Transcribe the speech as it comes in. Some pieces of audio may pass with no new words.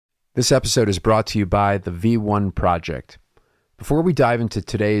This episode is brought to you by the V1 Project. Before we dive into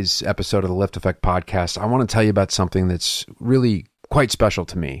today's episode of the Lift Effect podcast, I want to tell you about something that's really quite special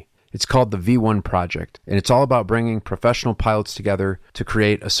to me. It's called the V1 Project, and it's all about bringing professional pilots together to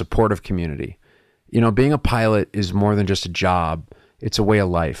create a supportive community. You know, being a pilot is more than just a job. It's a way of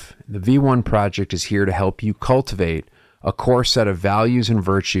life. The V1 Project is here to help you cultivate a core set of values and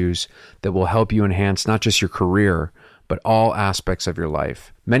virtues that will help you enhance not just your career, but all aspects of your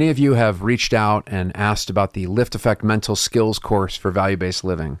life. Many of you have reached out and asked about the Lift Effect Mental Skills course for value-based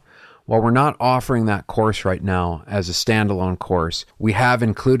living. While we're not offering that course right now as a standalone course, we have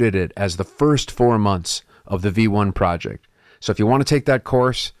included it as the first 4 months of the V1 Project. So if you want to take that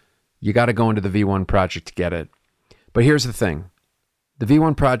course, you got to go into the V1 Project to get it. But here's the thing. The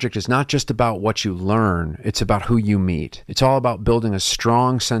V1 Project is not just about what you learn, it's about who you meet. It's all about building a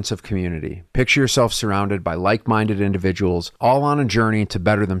strong sense of community. Picture yourself surrounded by like-minded individuals, all on a journey to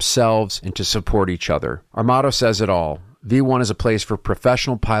better themselves and to support each other. Our motto says it all. V1 is a place for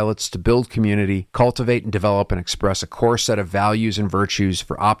professional pilots to build community, cultivate and develop and express a core set of values and virtues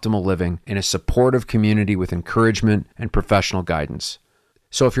for optimal living in a supportive community with encouragement and professional guidance.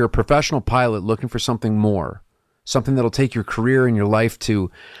 So if you're a professional pilot looking for something more, something that'll take your career and your life to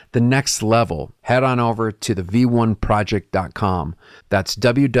the next level, head on over to thev1project.com. That's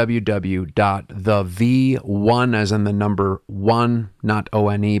www.thev1, as in the number 1, not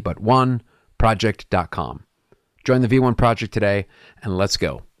O-N-E, but 1, project.com. Join the V1 Project today, and let's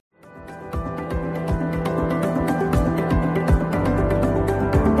go.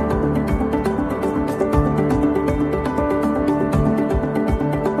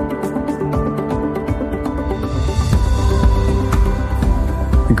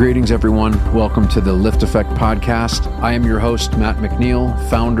 Greetings, everyone. Welcome to the Lift Effect podcast. I am your host, Matt McNeil,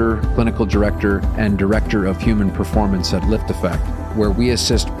 founder, clinical director, and director of human performance at Lift Effect, where we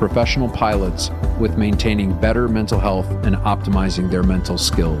assist professional pilots with maintaining better mental health and optimizing their mental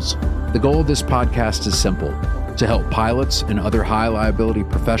skills. The goal of this podcast is simple: to help pilots and other high liability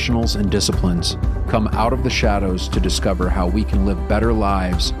professionals and disciplines come out of the shadows to discover how we can live better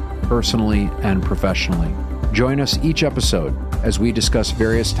lives personally and professionally. Join us each episode as we discuss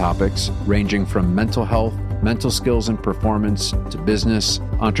various topics ranging from mental health, mental skills and performance, to business,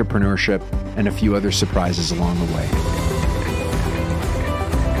 entrepreneurship, and a few other surprises along the way.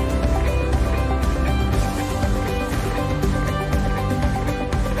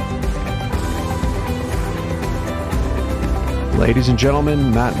 Ladies and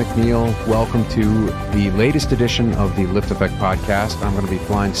gentlemen, Matt McNeil, welcome to the latest edition of the Lift Effect podcast. I'm going to be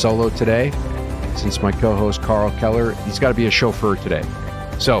flying solo today, since my co-host Carl Keller, he's got to be a chauffeur today.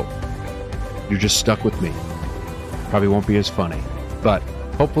 So you're just stuck with me. Probably won't be as funny, but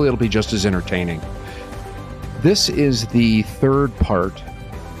hopefully it'll be just as entertaining. This is the third part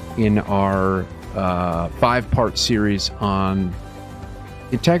in our 5-part series on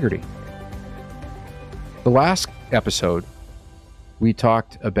integrity. The last episode, we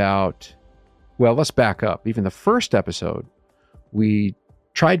talked about, well, let's back up. Even the first episode, we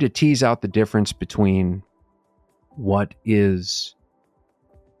tried to tease out the difference between what is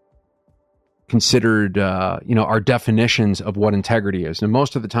considered, our definitions of what integrity is. And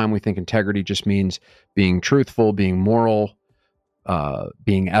most of the time we think integrity just means being truthful, being moral,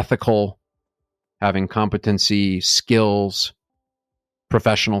 being ethical, having competency, skills,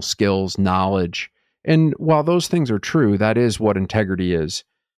 professional skills, knowledge. And while those things are true, that is what integrity is.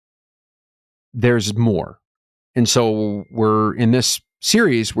 There's more. And so we're in this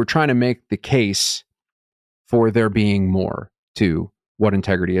series, we're trying to make the case for there being more to what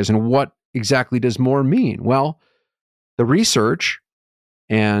integrity is. And what exactly does more mean? Well, the research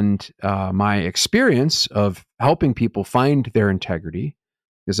and my experience of helping people find their integrity,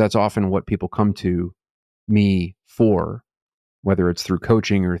 because that's often what people come to me for, whether it's through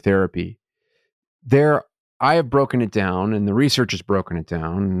coaching or therapy. I have broken it down, and the research has broken it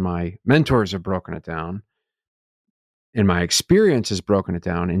down, and my mentors have broken it down, and my experience has broken it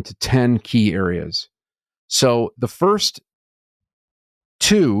down into 10 key areas. So the first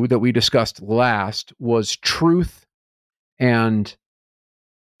 2 that we discussed last was truth and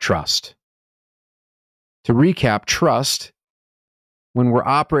trust. To recap, trust, when we're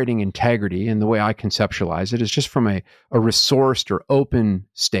operating integrity, and the way I conceptualize it is just from a resourced or open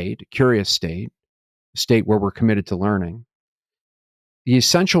state, a curious state, a state where we're committed to learning. The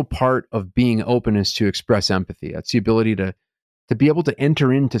essential part of being open is to express empathy. That's the ability to be able to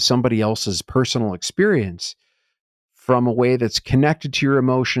enter into somebody else's personal experience from a way that's connected to your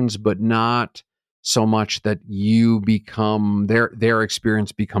emotions, but not so much that you become their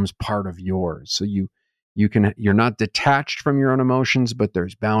experience becomes part of yours. So you You're not detached from your own emotions, but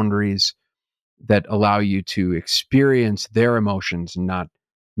there's boundaries that allow you to experience their emotions and not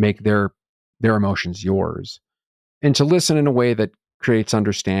make their emotions yours, and to listen in a way that creates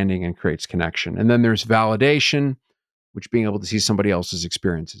understanding and creates connection. And then there's validation, which being able to see somebody else's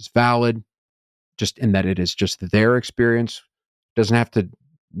experience is valid, just in that it is just their experience. Doesn't have to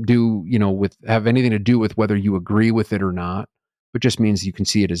have anything to do with whether you agree with it or not, but just means you can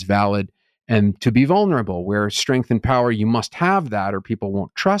see it as valid. And to be vulnerable, where strength and power, you must have that or people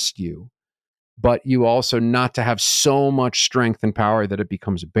won't trust you. But you also not to have so much strength and power that it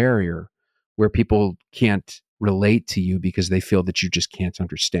becomes a barrier where people can't relate to you because they feel that you just can't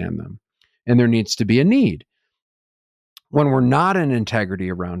understand them. And there needs to be a need. When we're not in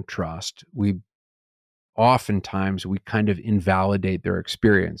integrity around trust, oftentimes we kind of invalidate their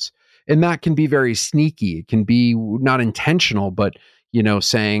experience. And that can be very sneaky. It can be not intentional, but,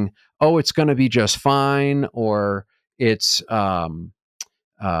 saying, oh, it's going to be just fine, or it's, you're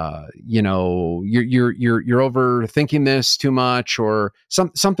overthinking this too much, or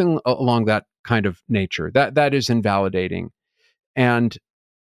something along that kind of nature. That is invalidating, and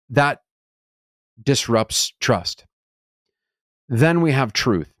that disrupts trust. Then we have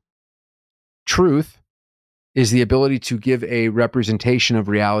truth. Truth is the ability to give a representation of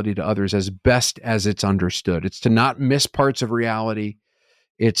reality to others as best as it's understood. It's to not miss parts of reality.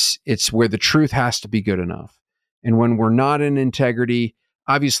 It's where the truth has to be good enough. And when we're not in integrity,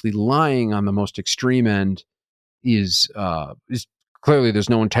 obviously lying on the most extreme end is clearly there's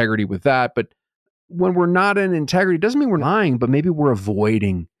no integrity with that. But when we're not in integrity, it doesn't mean we're lying, but maybe we're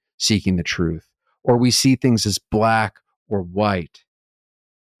avoiding seeking the truth, or we see things as black or white,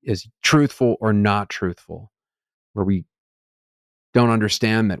 as truthful or not truthful, where we don't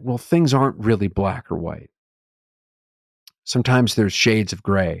understand that, well, things aren't really black or white. Sometimes there's shades of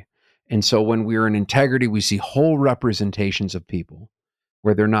gray. And so when we're in integrity, we see whole representations of people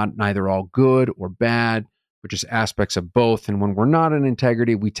where they're not neither all good or bad, but just aspects of both. And when we're not in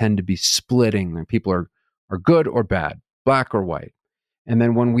integrity, we tend to be splitting, and people are good or bad, black or white. And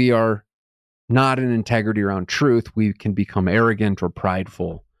then when we are not in integrity around truth, we can become arrogant or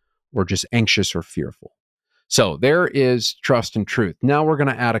prideful or just anxious or fearful. So there is trust and truth. Now we're going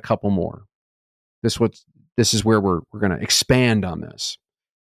to add a couple more. This is where we're going to expand on this.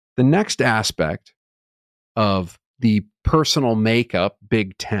 The next aspect of the personal makeup,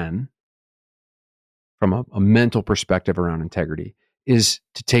 Big 10, from a mental perspective around integrity, is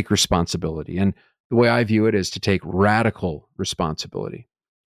to take responsibility. And the way I view it is to take radical responsibility.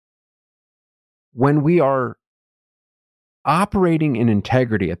 When we are operating in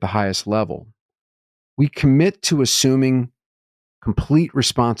integrity at the highest level, we commit to assuming complete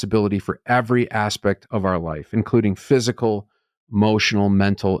responsibility for every aspect of our life, including physical, emotional,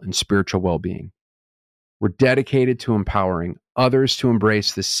 mental, and spiritual well-being. We're dedicated to empowering others to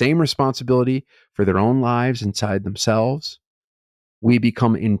embrace the same responsibility for their own lives inside themselves. We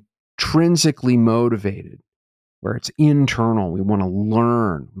become intrinsically motivated, where it's internal. We want to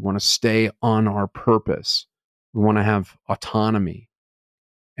learn. We want to stay on our purpose. We want to have autonomy.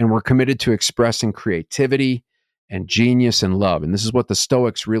 And we're committed to expressing creativity and genius and love. And this is what the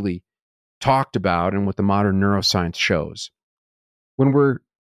Stoics really talked about and what the modern neuroscience shows. When we're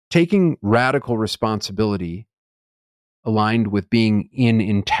taking radical responsibility aligned with being in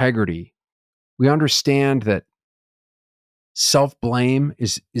integrity, we understand that self-blame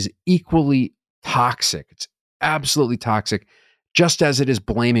is equally toxic. It's absolutely toxic, just as it is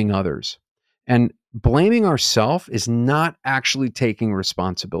blaming others. And blaming ourselves is not actually taking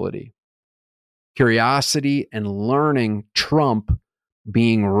responsibility. Curiosity and learning trump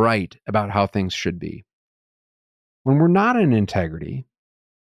being right about how things should be. When we're not in integrity,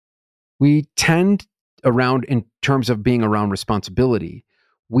 we tend in terms of being around responsibility,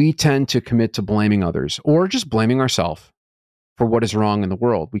 we tend to commit to blaming others or just blaming ourselves for what is wrong in the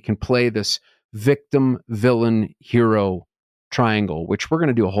world. We can play this victim, villain, hero triangle, which we're going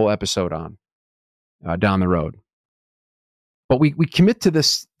to do a whole episode on down the road. But we commit to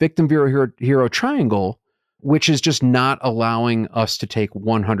this victim, hero triangle, which is just not allowing us to take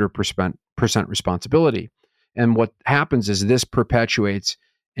 100% responsibility. And what happens is this perpetuates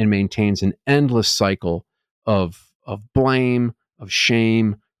and maintains an endless cycle of blame, of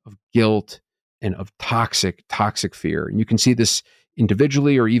shame, of guilt, and of toxic fear. And you can see this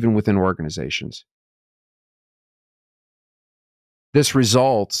individually or even within organizations. This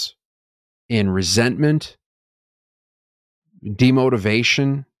results in resentment,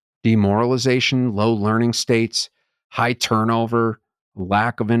 demotivation, demoralization, low learning states, high turnover,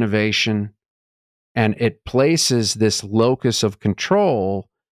 lack of innovation, and it places this locus of control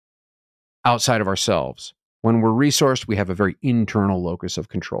outside of ourselves. When we're resourced, we have a very internal locus of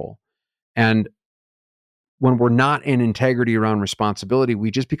control. And when we're not in integrity around responsibility,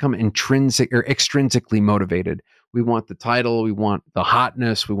 we just become intrinsic or extrinsically motivated. We want the title, we want the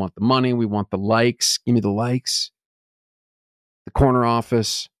hotness, we want the money, we want the likes. Give me the likes, the corner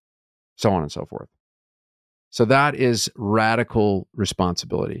office, so on and so forth. So that is radical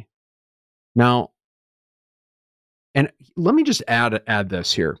responsibility. Now, and let me just add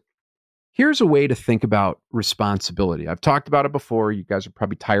this here. Here's a way to think about responsibility. I've talked about it before. You guys are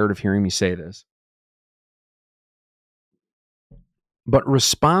probably tired of hearing me say this. But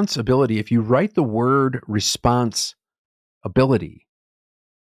responsibility, if you write the word responsibility,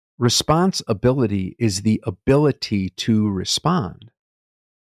 responsibility is the ability to respond.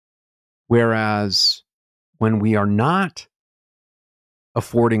 Whereas when we are not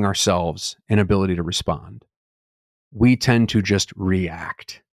affording ourselves an ability to respond, we tend to just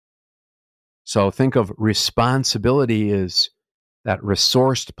react. So think of responsibility as that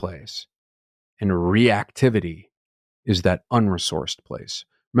resourced place, and reactivity is that unresourced place.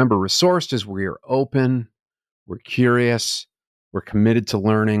 Remember, resourced is where you're open, we're curious, we're committed to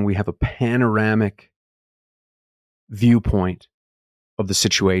learning, we have a panoramic viewpoint of the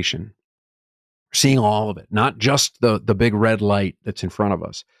situation. We're seeing all of it, not just the big red light that's in front of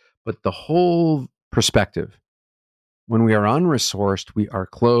us, but the whole perspective. When we are unresourced, we are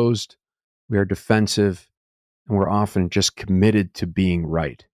closed, we are defensive, and we're often just committed to being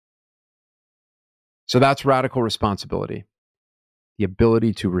right. So that's radical responsibility, the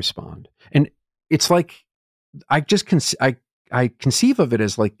ability to respond. And it's like, I conceive of it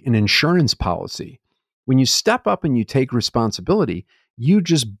as like an insurance policy. When you step up and you take responsibility, you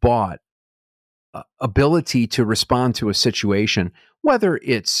just bought ability to respond to a situation, whether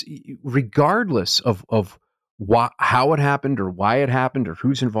it's regardless of how it happened or why it happened or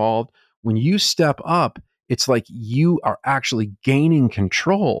who's involved. When you step up, it's like you are actually gaining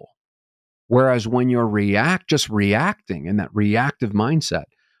control. Whereas when you're just reacting in that reactive mindset,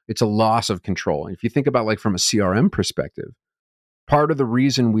 it's a loss of control. And if you think about like from a CRM perspective, part of the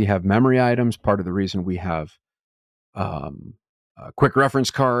reason we have memory items, part of the reason we have quick reference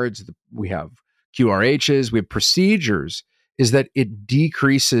cards, we have QRHs, we have procedures, is that it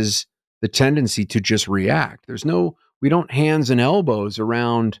decreases the tendency to just react. We don't hands and elbows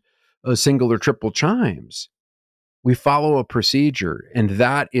around a single or triple chimes. We follow a procedure, and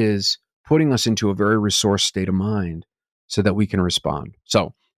that is putting us into a very resourced state of mind so that we can respond.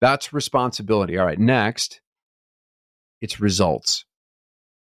 So that's responsibility. All right, next, it's results.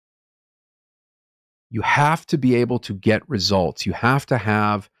 You have to be able to get results. You have to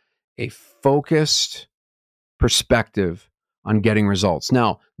have a focused perspective on getting results.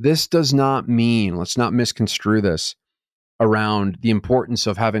 Now, this does not mean, let's not misconstrue this, around the importance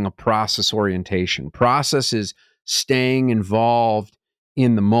of having a process orientation. Process is staying involved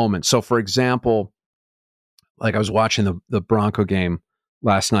in the moment. So, for example, like I was watching the Bronco game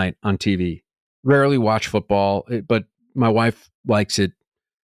last night on TV. Rarely watch football, but my wife likes it.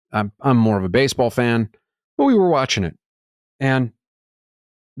 I'm more of a baseball fan, but we were watching it, and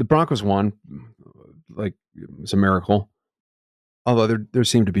the Broncos won. Like, it was a miracle. Although they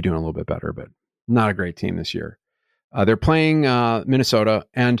seem to be doing a little bit better, but not a great team this year. They're playing Minnesota,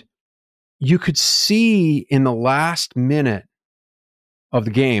 and you could see in the last minute of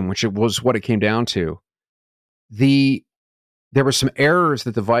the game, which it was what it came down to, there were some errors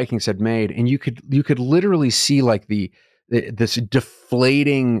that the Vikings had made, and you could literally see like this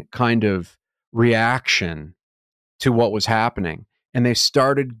deflating kind of reaction to what was happening. And they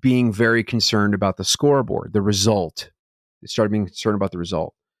started being very concerned about the scoreboard, the result. They started being concerned about the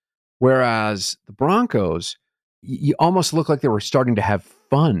result. Whereas the Broncos, you almost looked like they were starting to have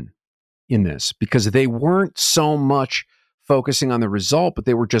fun in this because they weren't so much focusing on the result, but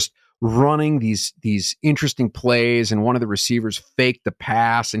they were just running these interesting plays, and one of the receivers faked the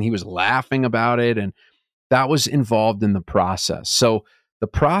pass and he was laughing about it, and that was involved in the process. So the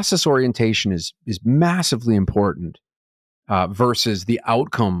process orientation is massively important versus the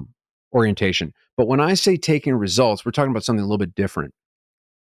outcome orientation. But when I say taking results, we're talking about something a little bit different.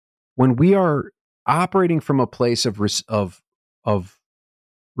 When we are operating from a place of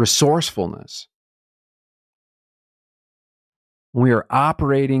resourcefulness, when we are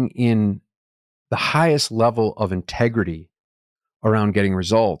operating in the highest level of integrity around getting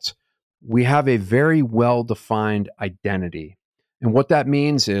results, we have a very well-defined identity. And what that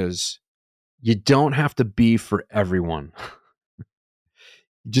means is you don't have to be for everyone.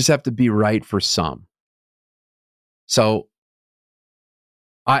 You just have to be right for some. So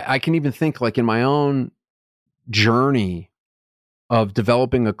I can even think like in my own journey of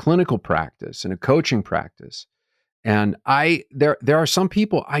developing a clinical practice and a coaching practice. And there are some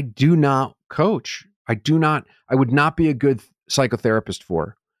people I do not coach. I would not be a good psychotherapist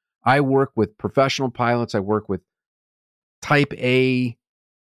for. I work with professional pilots. I work with type A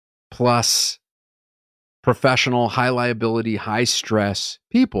plus professional, high liability, high stress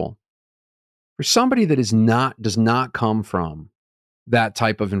people. For somebody that does not come from that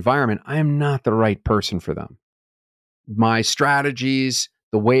type of environment, I am not the right person for them. My strategies,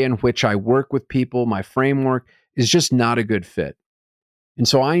 the way in which I work with people, my framework is just not a good fit. And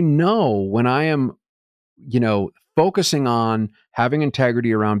so I know when I am, focusing on having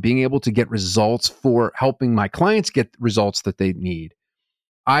integrity around being able to get results for helping my clients get results that they need,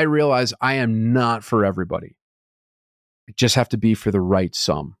 I realize I am not for everybody. I just have to be for the right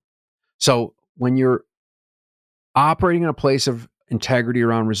some. So when you're operating in a place of integrity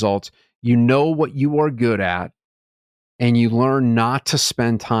around results, you know what you are good at, and you learn not to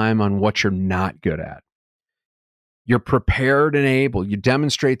spend time on what you're not good at. You're prepared and able. You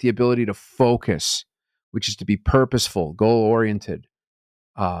demonstrate the ability to focus, which is to be purposeful, goal-oriented,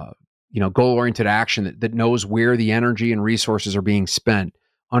 goal-oriented action that knows where the energy and resources are being spent.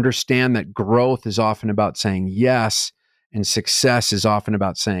 Understand that growth is often about saying yes, and success is often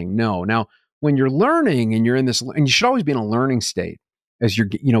about saying no. Now, when you're learning and you're in this, and you should always be in a learning state as you're,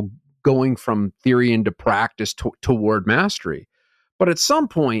 going from theory into practice toward mastery. But at some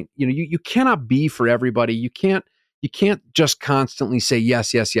point, you cannot be for everybody. You can't just constantly say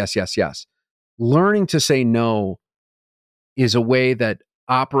yes, yes, yes, yes, yes. Learning to say no is a way that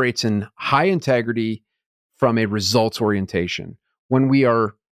operates in high integrity from a results orientation. When we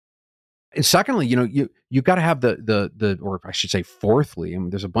are, and secondly, you've got to have or I should say, fourthly,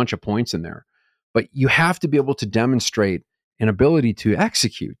 and there's a bunch of points in there, but you have to be able to demonstrate an ability to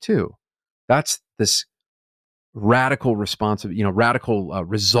execute too. That's this radical result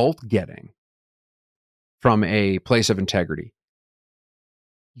getting from a place of integrity.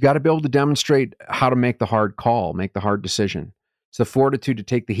 You got to be able to demonstrate how to make the hard call, make the hard decision. It's the fortitude to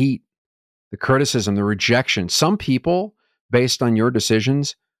take the heat, the criticism, the rejection. Some people, based on your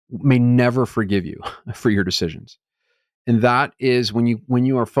decisions, may never forgive you for your decisions. And that is when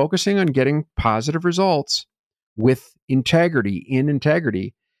you are focusing on getting positive results with integrity,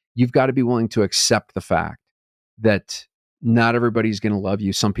 you've got to be willing to accept the fact that not everybody's going to love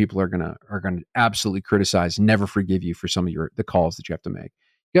you. Some people are going to absolutely criticize, never forgive you for some of the calls that you have to make.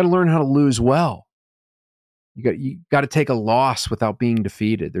 You got to learn how to lose well. You got to take a loss without being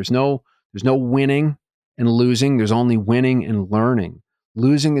defeated. There's no winning and losing. There's only winning and learning.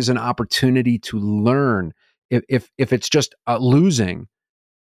 Losing is an opportunity to learn. If it's just losing,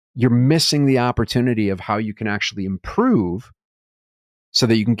 you're missing the opportunity of how you can actually improve so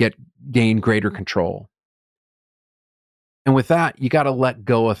that you can gain greater control. And with that, you got to let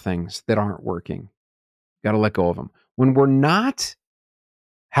go of things that aren't working. You got to let go of them. When we're not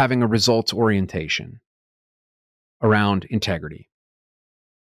having a results orientation around integrity,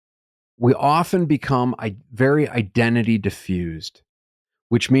 we often become very identity diffused,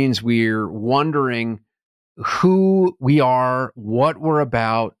 which means we're wondering who we are, what we're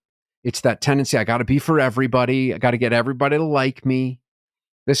about. It's that tendency, I got to be for everybody. I got to get everybody to like me.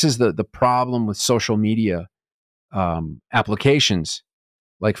 This is the problem with social media applications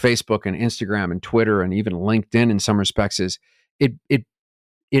like Facebook and Instagram and Twitter and even LinkedIn in some respects, is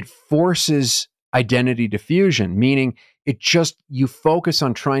it forces identity diffusion, meaning you focus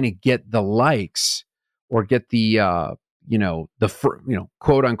on trying to get the likes or get the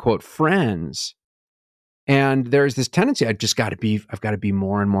quote unquote friends. And there's this tendency, I've got to be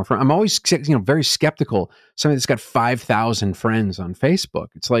more and more friends. I'm always, very skeptical. Somebody that's got 5,000 friends on Facebook.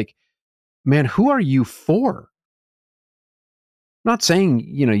 It's like, man, who are you for? I'm not saying,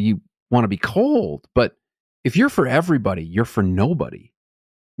 you want to be cold, but if you're for everybody, you're for nobody.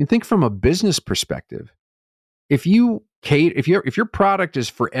 You think from a business perspective, if your product is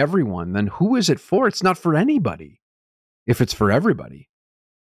for everyone, then who is it for? It's not for anybody if it's for everybody.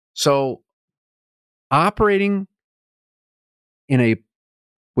 So operating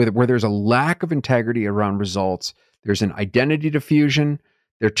where there's a lack of integrity around results, there's an identity diffusion.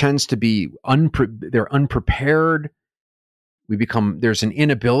 There tends to be they're unprepared. There's an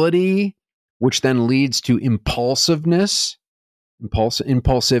inability, which then leads to impulsiveness.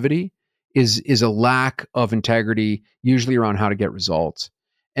 Impulsivity is a lack of integrity, usually around how to get results.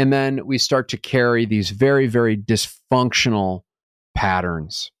 And then we start to carry these very, very dysfunctional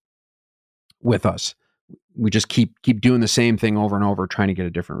patterns with us. We just keep doing the same thing over and over, trying to get a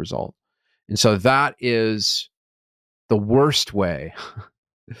different result. And so that is the worst way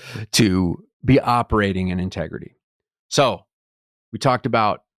to be operating in integrity. So We talked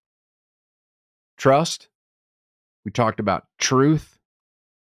about trust. We talked about truth.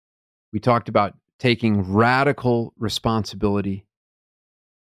 We talked about taking radical responsibility.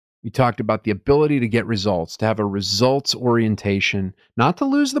 We talked about the ability to get results, to have a results orientation, not to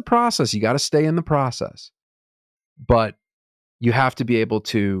lose the process. You got to stay in the process, but you have to be able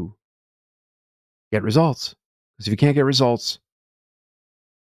to get results. Because if you can't get results,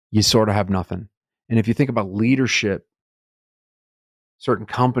 you sort of have nothing. And if you think about leadership, certain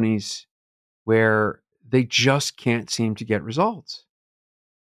companies where they just can't seem to get results,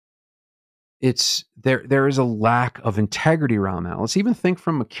 it's there is a lack of integrity around that. Let's even think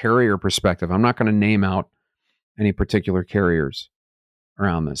from a carrier perspective. I'm not going to name out any particular carriers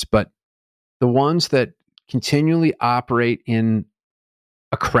around this, but the ones that continually operate in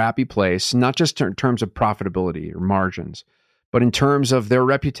a crappy place, not just in terms of profitability or margins, but in terms of their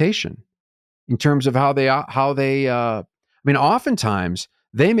reputation, in terms of how they I mean, oftentimes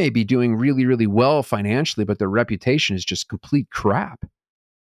they may be doing really, really well financially, but their reputation is just complete crap.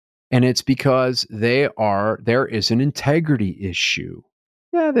 And it's because there is an integrity issue.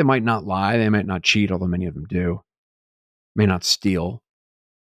 Yeah, they might not lie, they might not cheat, although many of them do, may not steal,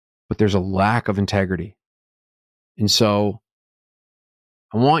 but there's a lack of integrity. And so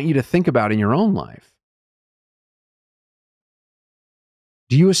I want you to think about in your own life.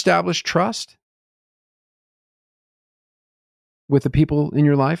 Do you establish trust with the people in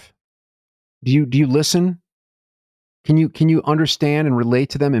your life? Do you listen? Can you understand and relate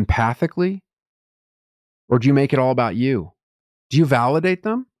to them empathically? Or do you make it all about you? Do you validate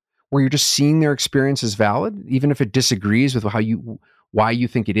them? Where you're just seeing their experience as valid, even if it disagrees with why you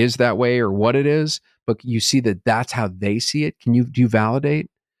think it is that way or what it is, but you see that that's how they see it. Do you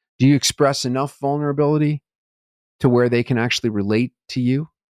validate? Do you express enough vulnerability to where they can actually relate to you?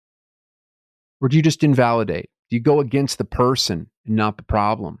 Or do you just invalidate? Do you go against the person and not the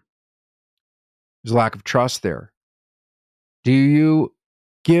problem? There's a lack of trust there. Do you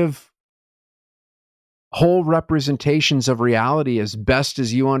give whole representations of reality as best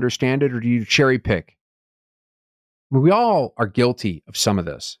as you understand it, or do you cherry pick? I mean, we all are guilty of some of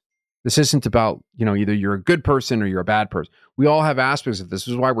this. This isn't about, either you're a good person or you're a bad person. We all have aspects of this.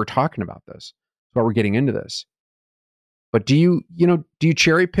 This is why we're talking about this. That's why we're getting into this. But do you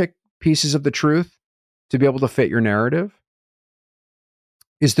cherry pick pieces of the truth to be able to fit your narrative?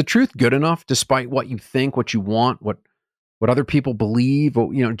 Is the truth good enough despite what you think, what you want, what other people believe? Or,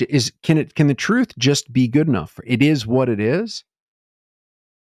 can the truth just be good enough? It is what it is.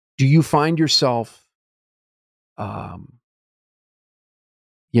 Do you find yourself,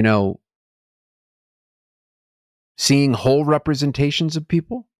 seeing whole representations of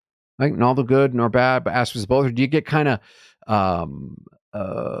people, like not the good nor bad, but aspects of both? Or do you get kind of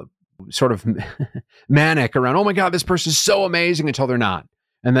sort of manic around, oh my God, this person's so amazing, until they're not,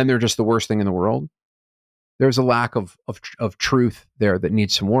 and then they're just the worst thing in the world? There's a lack of truth there that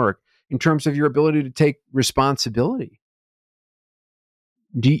needs some work in terms of your ability to take responsibility.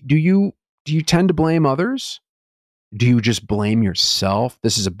 Do you tend to blame others? Do you just blame yourself?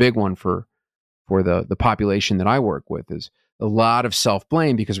 This is a big one for the population that I work with, is a lot of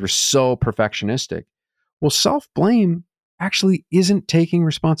self-blame because we're so perfectionistic. Well, self-blame actually isn't taking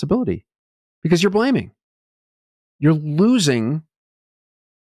responsibility because you're blaming. You're losing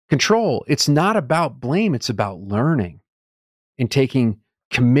control. It's not about blame. It's about learning and taking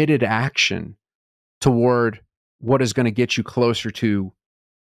committed action toward what is going to get you closer to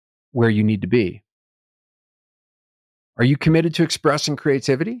where you need to be. Are you committed to expressing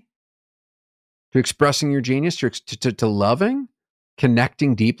creativity? To expressing your genius? To loving?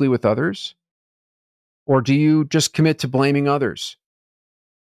 Connecting deeply with others? Or do you just commit to blaming others?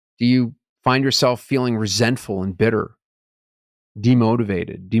 Do you find yourself feeling resentful and bitter,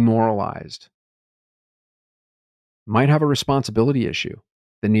 demotivated, demoralized? Might have a responsibility issue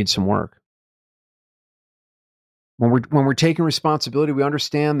that needs some work. When we're taking responsibility, we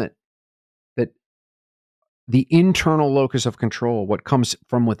understand that the internal locus of control, what comes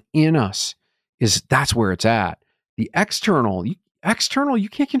from within us, that's where it's at. The external, you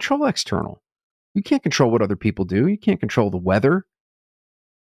can't control external. You can't control what other people do. You can't control the weather.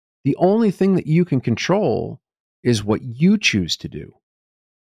 The only thing that you can control is what you choose to do.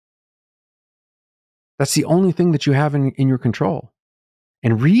 That's the only thing that you have in your control.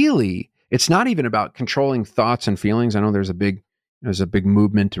 And really, it's not even about controlling thoughts and feelings. I know there's a big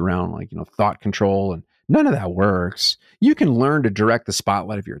movement around thought control, and none of that works. You can learn to direct the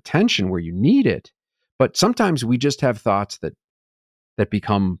spotlight of your attention where you need it, but sometimes we just have thoughts that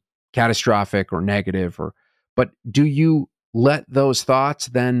become catastrophic or negative. But do you let those thoughts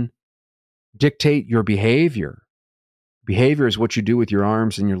then dictate your behavior? Behavior is what you do with your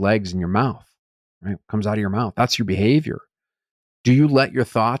arms and your legs and your mouth, right? What comes out of your mouth. That's your behavior. Do you let your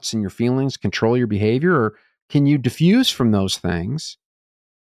thoughts and your feelings control your behavior, or can you diffuse from those things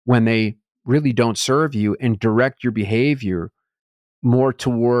when they really don't serve you and direct your behavior more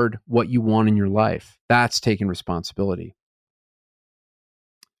toward what you want in your life? That's taking responsibility.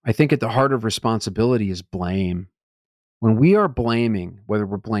 I think at the heart of responsibility is blame. When we are blaming, whether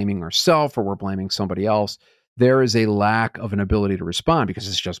we're blaming ourselves or we're blaming somebody else, there is a lack of an ability to respond because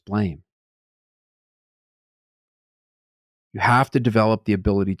it's just blame. You have to develop the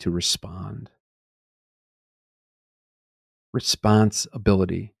ability to respond.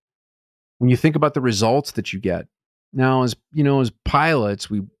 Responsibility. When you think about the results that you get, now as pilots,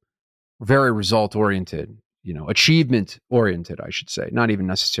 we're very result oriented, achievement oriented, I should say. Not even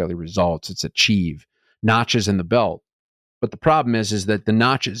necessarily results, it's achieve, notches in the belt. But the problem is that the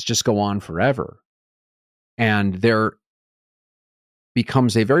notches just go on forever. And there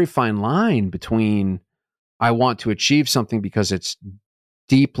becomes a very fine line between I want to achieve something because it's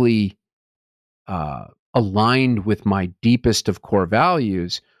deeply aligned with my deepest of core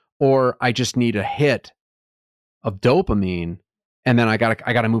values, or I just need a hit of dopamine, and then I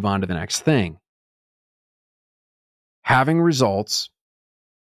gotta move on to the next thing. Having results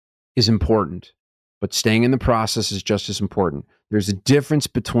is important, but staying in the process is just as important. There's a difference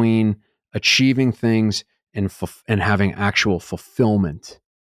between achieving things and having actual fulfillment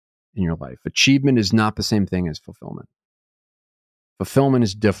in your life. Achievement is not the same thing as fulfillment. Fulfillment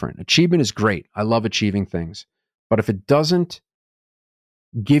is different. Achievement is great. I love achieving things. But if it doesn't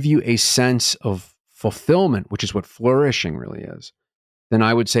give you a sense of fulfillment, which is what flourishing really is, then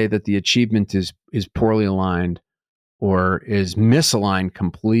I would say that the achievement is poorly aligned or is misaligned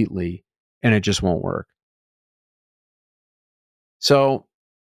completely, and it just won't work. So,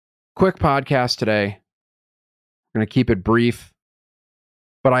 quick podcast today. I'm going to keep it brief,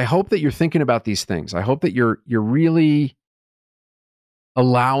 but I hope that you're thinking about these things. I hope that you're really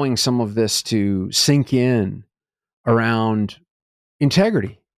allowing some of this to sink in around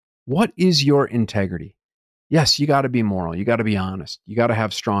integrity. What is your integrity? Yes, you got to be moral. You got to be honest. You got to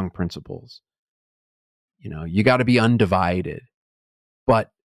have strong principles. You got to be undivided.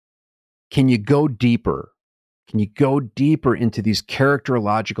 But can you go deeper? Can you go deeper into these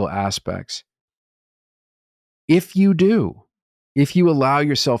characterological aspects? If you do, if you allow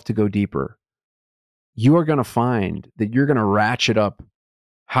yourself to go deeper, you are going to find that you're going to ratchet up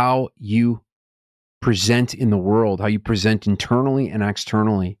how you present in the world, how you present internally and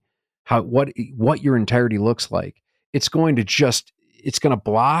externally, what your integrity looks like. It's going to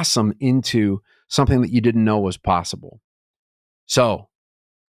blossom into something that you didn't know was possible. So,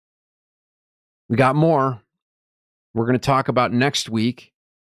 we got more. We're going to talk about next week.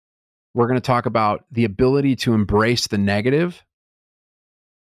 We're going to talk about the ability to embrace the negative.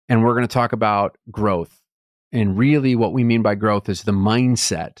 And we're going to talk about growth. And really what we mean by growth is the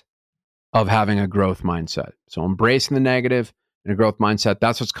mindset of having a growth mindset. So embracing the negative and a growth mindset.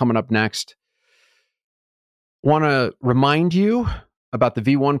 That's what's coming up next. Want to remind you about the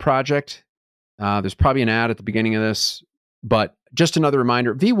V1 project. There's probably an ad at the beginning of this, but just another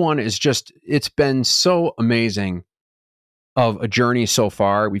reminder. V1 is it's been so amazing of a journey so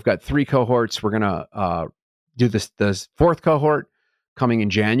far. We've got 3 cohorts. We're going to do this fourth cohort coming in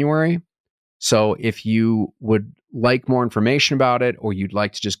January. So if you would like more information about it, or you'd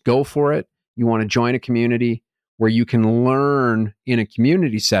like to just go for it, you want to join a community where you can learn in a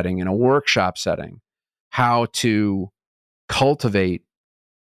community setting, in a workshop setting, how to cultivate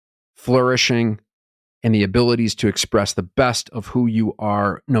flourishing and the abilities to express the best of who you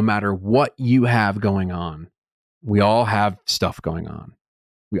are, no matter what you have going on. We all have stuff going on.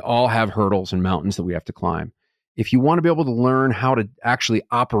 We all have hurdles and mountains that we have to climb. If you want to be able to learn how to actually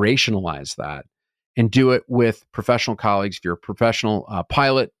operationalize that and do it with professional colleagues, if you're a professional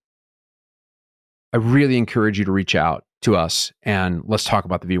pilot, I really encourage you to reach out to us and let's talk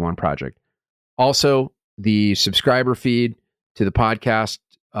about the V1 project. Also, the subscriber feed to the podcast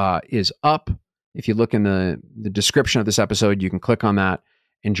is up. If you look in the description of this episode, you can click on that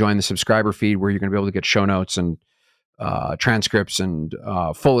and join the subscriber feed, where you're going to be able to get show notes and transcripts and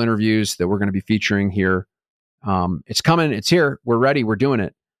full interviews that we're going to be featuring here. It's coming. It's here. We're ready. We're doing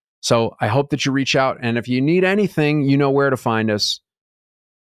it. So I hope that you reach out. And if you need anything, you know where to find us.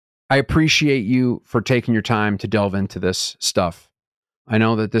 I appreciate you for taking your time to delve into this stuff. I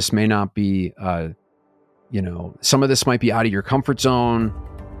know that this may not be, some of this might be out of your comfort zone,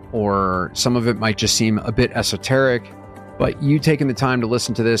 or some of it might just seem a bit esoteric, but you taking the time to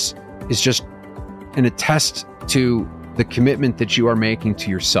listen to this is just an attest to the commitment that you are making to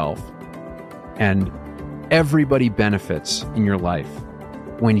yourself. And Everybody benefits in your life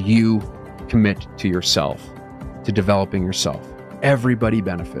when you commit to yourself, to developing yourself. Everybody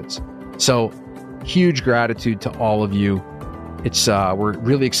benefits. So huge gratitude to all of you. It's we're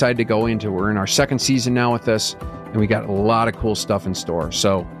really excited to go into, we're in our second season now with this, and we got a lot of cool stuff in store.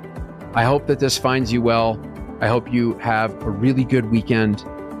 So I hope that this finds you well. I hope you have a really good weekend,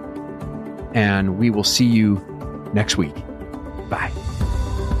 and we will see you next week. Bye.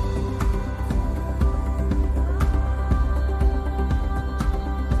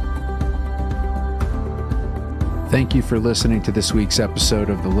 Thank you for listening to this week's episode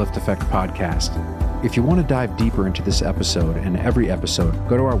of the Lift Effect Podcast. If you want to dive deeper into this episode and every episode,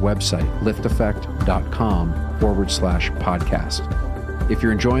 go to our website, lifteffect.com/podcast. If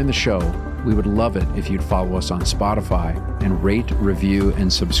you're enjoying the show, we would love it if you'd follow us on Spotify and rate, review,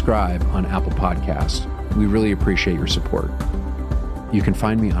 and subscribe on Apple Podcasts. We really appreciate your support. You can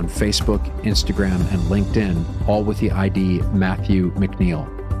find me on Facebook, Instagram, and LinkedIn, all with the ID Matthew McNeil.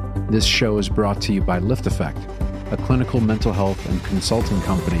 This show is brought to you by Lift Effect, a clinical mental health and consulting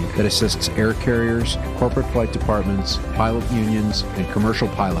company that assists air carriers, corporate flight departments, pilot unions, and commercial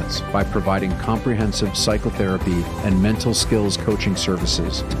pilots by providing comprehensive psychotherapy and mental skills coaching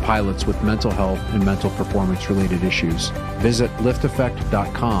services to pilots with mental health and mental performance-related issues. Visit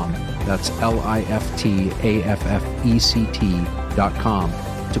lifteffect.com, that's LIFTAFFECT.com,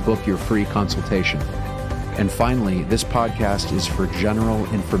 to book your free consultation. And finally, this podcast is for general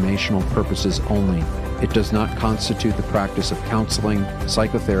informational purposes only. It does not constitute the practice of counseling,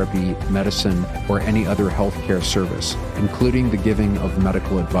 psychotherapy, medicine, or any other healthcare service, including the giving of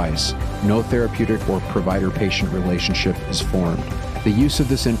medical advice. No therapeutic or provider-patient relationship is formed. The use of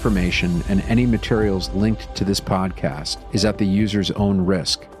this information and any materials linked to this podcast is at the user's own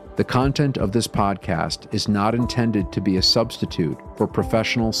risk. The content of this podcast is not intended to be a substitute for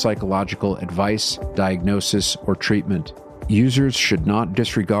professional psychological advice, diagnosis, or treatment. Users should not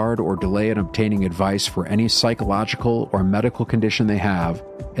disregard or delay in obtaining advice for any psychological or medical condition they have,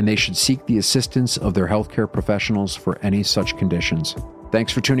 and they should seek the assistance of their healthcare professionals for any such conditions.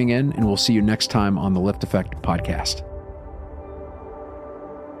 Thanks for tuning in, and we'll see you next time on the Lift Effect Podcast.